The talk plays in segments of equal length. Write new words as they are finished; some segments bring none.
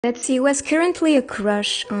Let's see what's currently a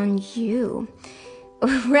crush on you.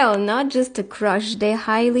 Well, not just a crush, they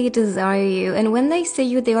highly desire you, and when they see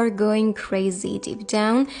you, they are going crazy deep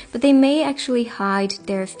down, but they may actually hide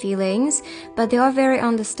their feelings, but they are very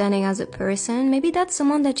understanding as a person. Maybe that's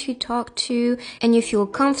someone that you talk to and you feel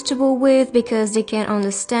comfortable with because they can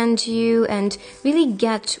understand you and really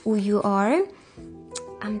get who you are.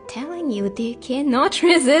 I'm telling you, they cannot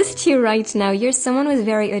resist you right now. You're someone who's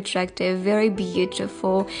very attractive, very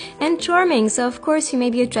beautiful, and charming. So of course you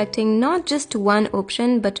may be attracting not just one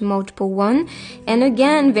option, but multiple one. And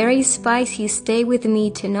again, very spicy. Stay with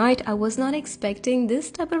me tonight. I was not expecting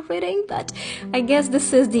this type of reading, but I guess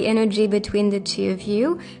this is the energy between the two of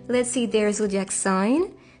you. Let's see their zodiac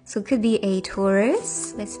sign. So it could be a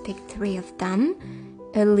Taurus. Let's pick 3 of them.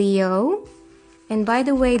 A Leo. And by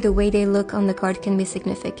the way they look on the card can be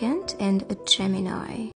significant, and a Gemini.